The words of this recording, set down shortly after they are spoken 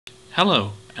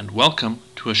Hello and welcome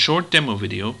to a short demo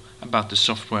video about the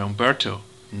software Umberto,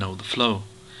 Know the Flow.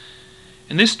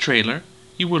 In this trailer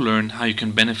you will learn how you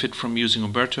can benefit from using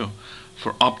Umberto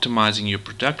for optimizing your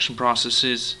production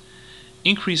processes,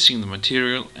 increasing the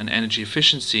material and energy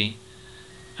efficiency,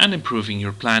 and improving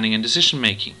your planning and decision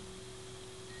making.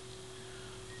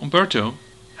 Umberto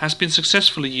has been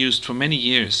successfully used for many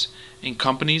years in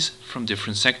companies from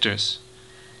different sectors.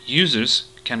 Users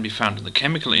can be found in the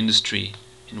chemical industry,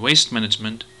 in waste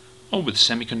management, or with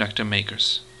semiconductor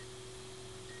makers.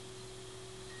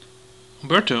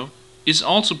 Umberto is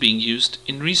also being used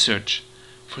in research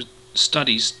for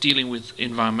studies dealing with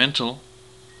environmental,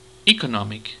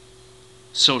 economic,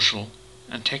 social,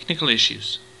 and technical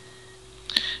issues.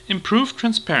 Improve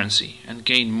transparency and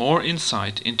gain more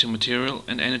insight into material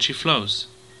and energy flows.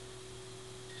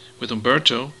 With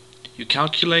Umberto, you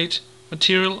calculate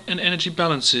material and energy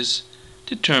balances,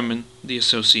 determine the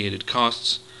associated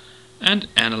costs, and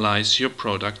analyze your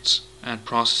products and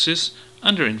processes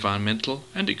under environmental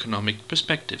and economic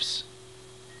perspectives.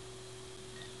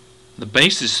 The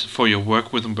basis for your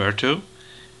work with Umberto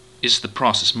is the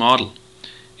process model.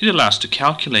 It allows to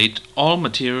calculate all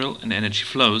material and energy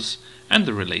flows and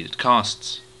the related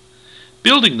costs.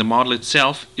 Building the model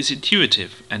itself is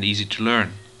intuitive and easy to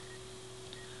learn.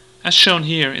 As shown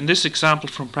here in this example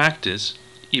from practice,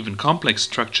 even complex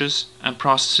structures and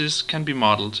processes can be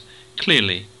modeled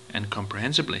clearly and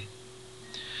comprehensibly.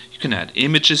 You can add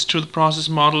images to the process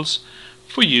models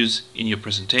for use in your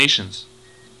presentations.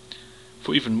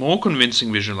 For even more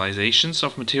convincing visualizations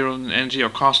of material and energy or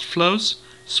cost flows,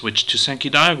 switch to Sankey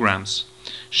diagrams,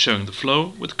 showing the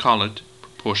flow with colored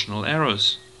proportional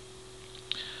arrows.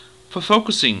 For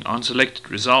focusing on selected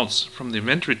results from the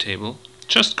inventory table,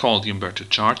 just call the Umberto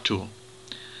chart tool.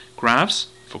 Graphs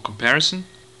for comparison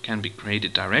can be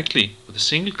created directly with a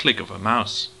single click of a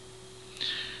mouse.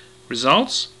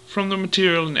 Results from the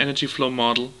material and energy flow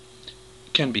model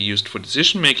can be used for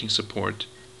decision-making support,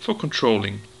 for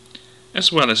controlling,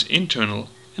 as well as internal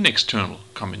and external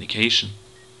communication.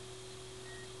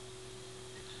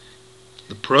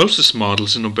 The process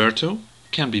models in Umberto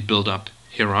can be built up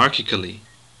hierarchically.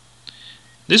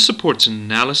 This supports an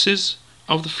analysis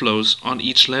of the flows on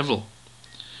each level,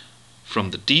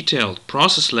 from the detailed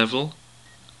process level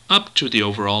up to the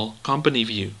overall company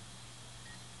view.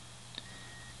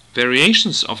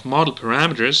 Variations of model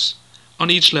parameters on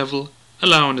each level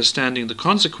allow understanding the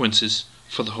consequences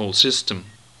for the whole system.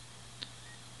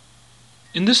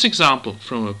 In this example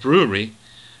from a brewery,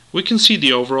 we can see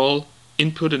the overall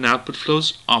input and output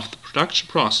flows of the production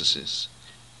processes.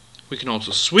 We can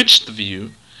also switch the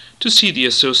view to see the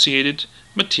associated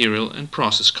material and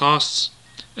process costs,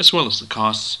 as well as the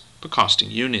costs per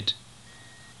costing unit.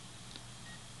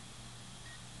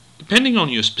 Depending on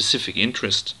your specific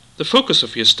interest, the focus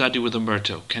of your study with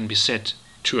Umberto can be set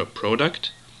to a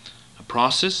product, a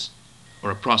process,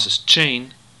 or a process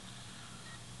chain,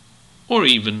 or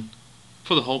even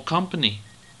for the whole company.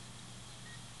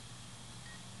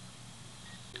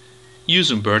 Use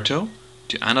Umberto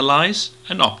to analyze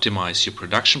and optimize your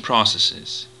production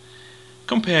processes.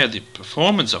 Compare the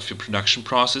performance of your production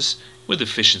process with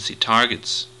efficiency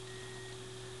targets.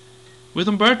 With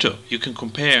Umberto, you can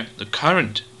compare the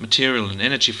current material and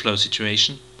energy flow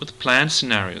situation with planned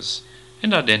scenarios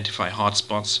and identify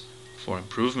hotspots for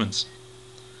improvements.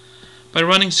 By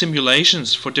running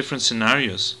simulations for different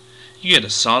scenarios, you get a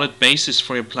solid basis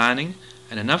for your planning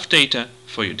and enough data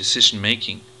for your decision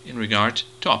making in regard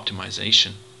to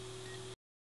optimization.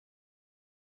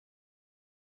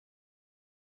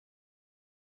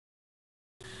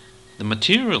 The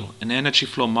material and energy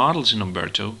flow models in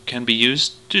Umberto can be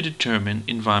used to determine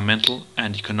environmental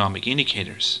and economic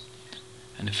indicators.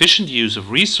 An efficient use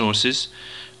of resources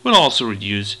will also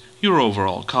reduce your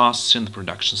overall costs in the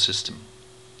production system.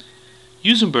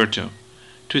 Use Umberto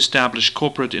to establish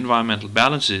corporate environmental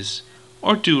balances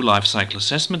or do life cycle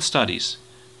assessment studies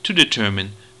to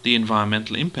determine the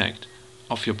environmental impact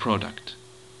of your product.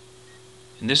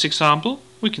 In this example,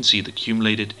 we can see the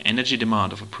accumulated energy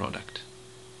demand of a product.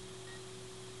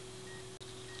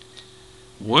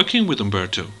 Working with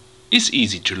Umberto is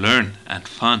easy to learn and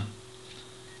fun.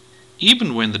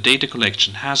 Even when the data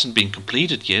collection hasn't been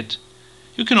completed yet,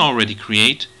 you can already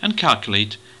create and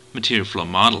calculate material flow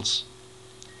models.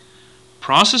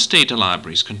 Process data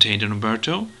libraries contained in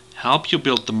Umberto help you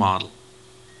build the model.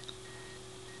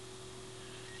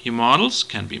 Your models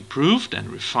can be improved and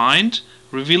refined,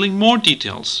 revealing more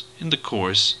details in the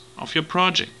course of your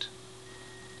project.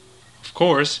 Of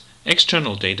course,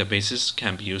 external databases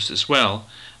can be used as well,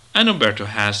 and Umberto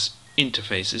has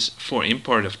interfaces for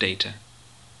import of data.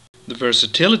 The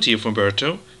versatility of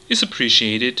Umberto is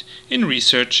appreciated in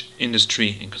research,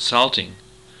 industry and consulting.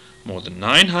 More than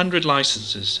 900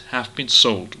 licenses have been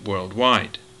sold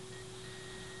worldwide.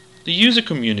 The user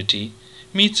community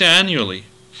meets annually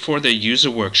for their user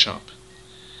workshop.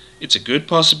 It's a good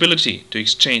possibility to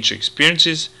exchange your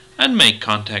experiences and make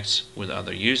contacts with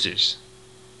other users.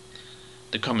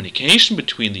 The communication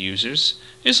between the users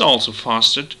is also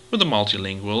fostered with a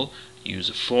multilingual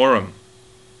user forum.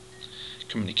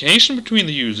 Communication between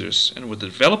the users and with the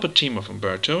developer team of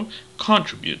Umberto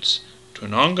contributes to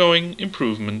an ongoing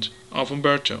improvement of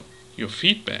Umberto. Your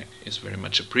feedback is very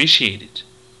much appreciated.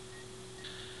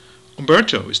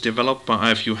 Umberto is developed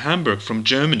by ifu Hamburg from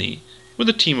Germany with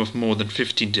a team of more than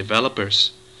 15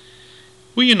 developers.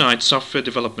 We unite software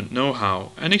development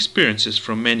know-how and experiences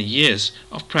from many years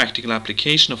of practical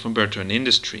application of Umberto in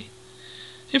industry.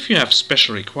 If you have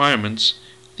special requirements,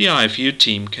 the ifu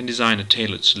team can design a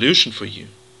tailored solution for you.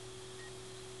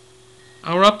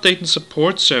 Our update and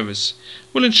support service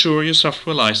will ensure your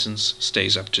software license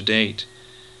stays up to date.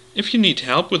 If you need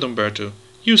help with Umberto,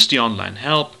 use the online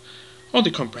help or the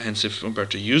comprehensive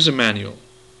Umberto user manual.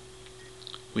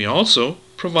 We also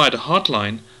provide a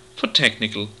hotline for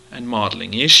technical and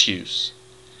modeling issues.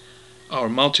 Our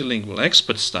multilingual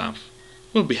expert staff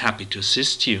will be happy to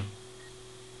assist you.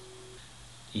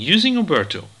 Using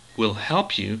Umberto will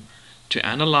help you to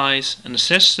analyze and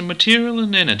assess the material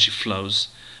and energy flows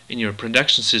in your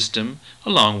production system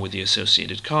along with the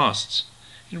associated costs.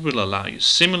 It will allow you to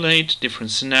simulate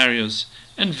different scenarios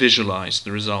and visualize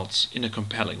the results in a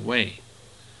compelling way.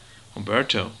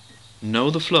 Umberto, know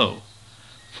the flow.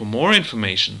 For more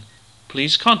information,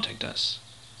 please contact us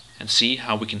and see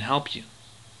how we can help you.